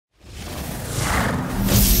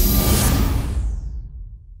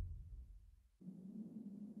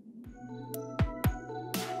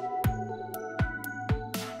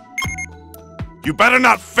You better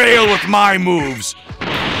not fail with my moves.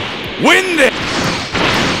 Win this!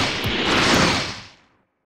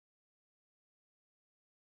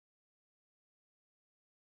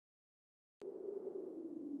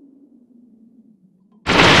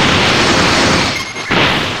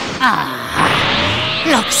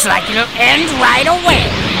 Looks like it'll end right away.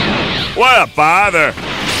 What a bother!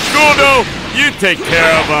 Guldo, you take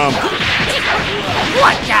care of him.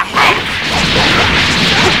 What the heck?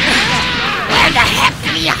 Where the heck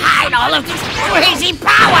did he hide all of this crazy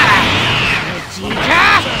power?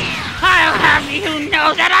 Vegeta, I'll have you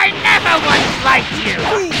know that I never once liked you.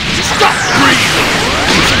 Stop breathing!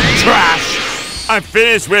 Trash! I'm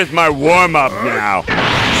finished with my warm-up now.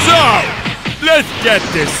 So, let's get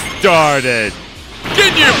this started.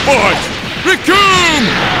 Get your force! Raccoon!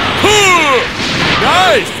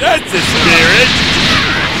 Nice! That's the spirit!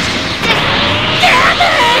 Damn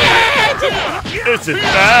it! This is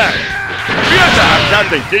bad! We have to have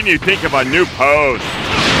Captain Ginyu think of a new pose.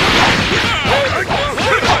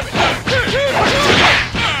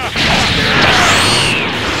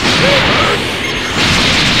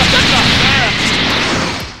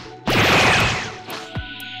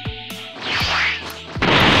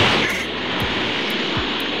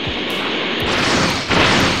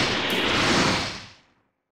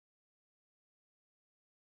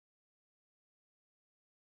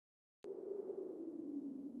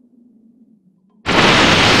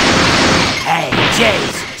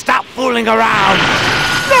 Stop fooling around!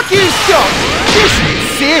 Fuck you, Scott! This is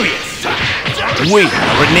serious! We are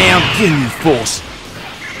a renowned Ginyu force.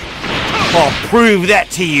 I'll prove that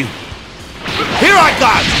to you. Here I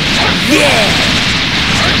go! Yeah!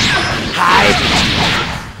 Hi,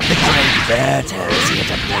 the Great Berta is here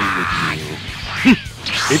to play with you.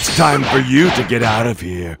 It's time for you to get out of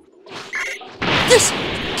here. This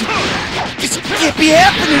can't be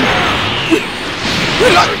happening!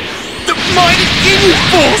 We're like the mighty Ginyu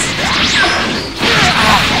force!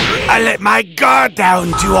 I let my guard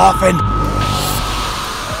down too often.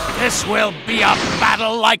 This will be a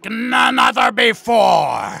battle like none other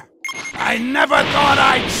before. I never thought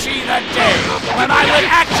I'd see the day when I would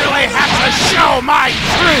actually have to show my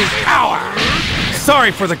true power.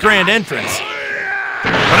 Sorry for the grand entrance,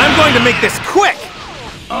 but I'm going to make this quick!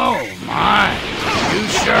 Oh my, you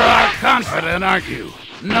sure are confident, aren't you?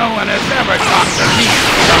 No one has ever talked to me,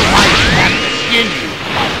 the mighty Captain Ginyu,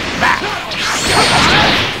 back.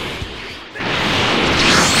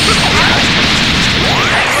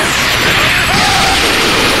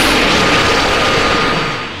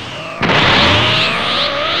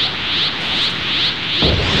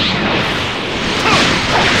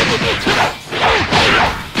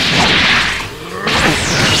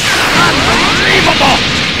 Unbelievable!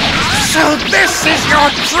 So this is your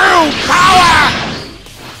true power!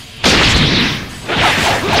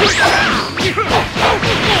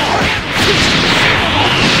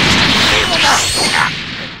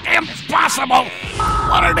 Impossible!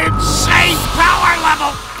 What an insane power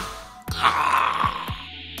level!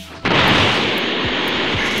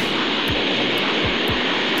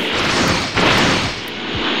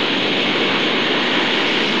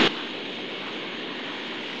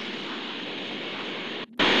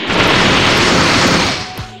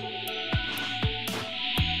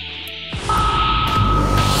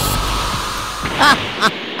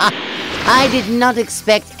 I did not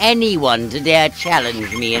expect anyone to dare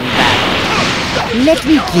challenge me in battle. Let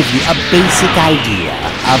me give you a basic idea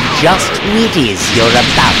of just who it is you're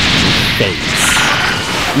about to face.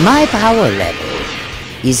 My power level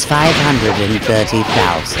is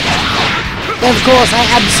 530,000. Of course, I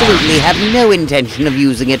absolutely have no intention of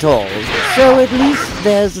using it all, so at least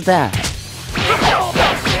there's that.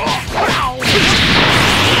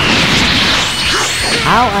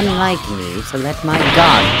 How unlike me to let my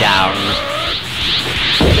guard down.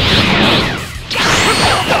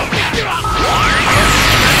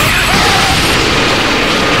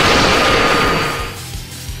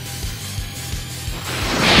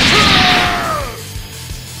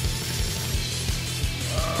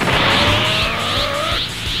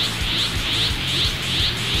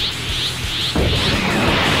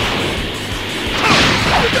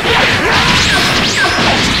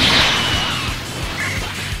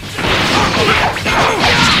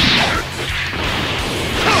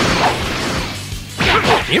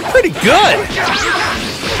 You're pretty good!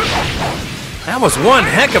 That was one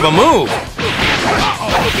heck of a move!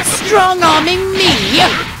 Strong-arming me?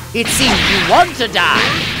 It seems you want to die.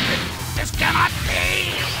 This cannot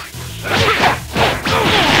be!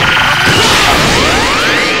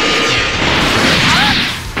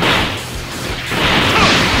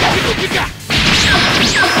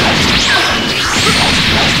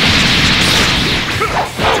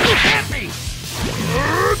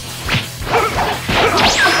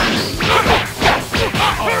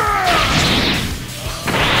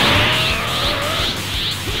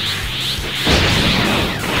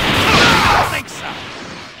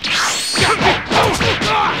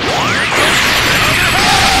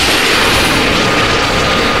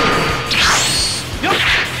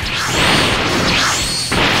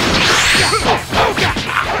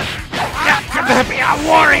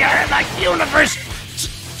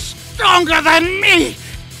 stronger than me!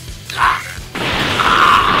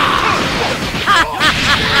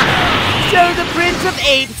 So the Prince of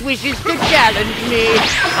Apes wishes to challenge me.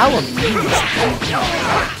 How amusing.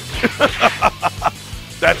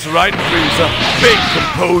 That's right, Frieza. Big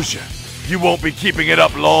composure. You won't be keeping it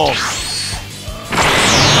up long.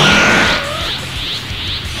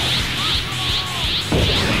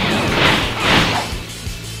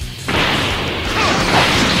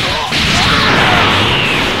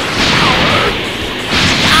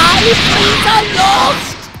 Frieza lost!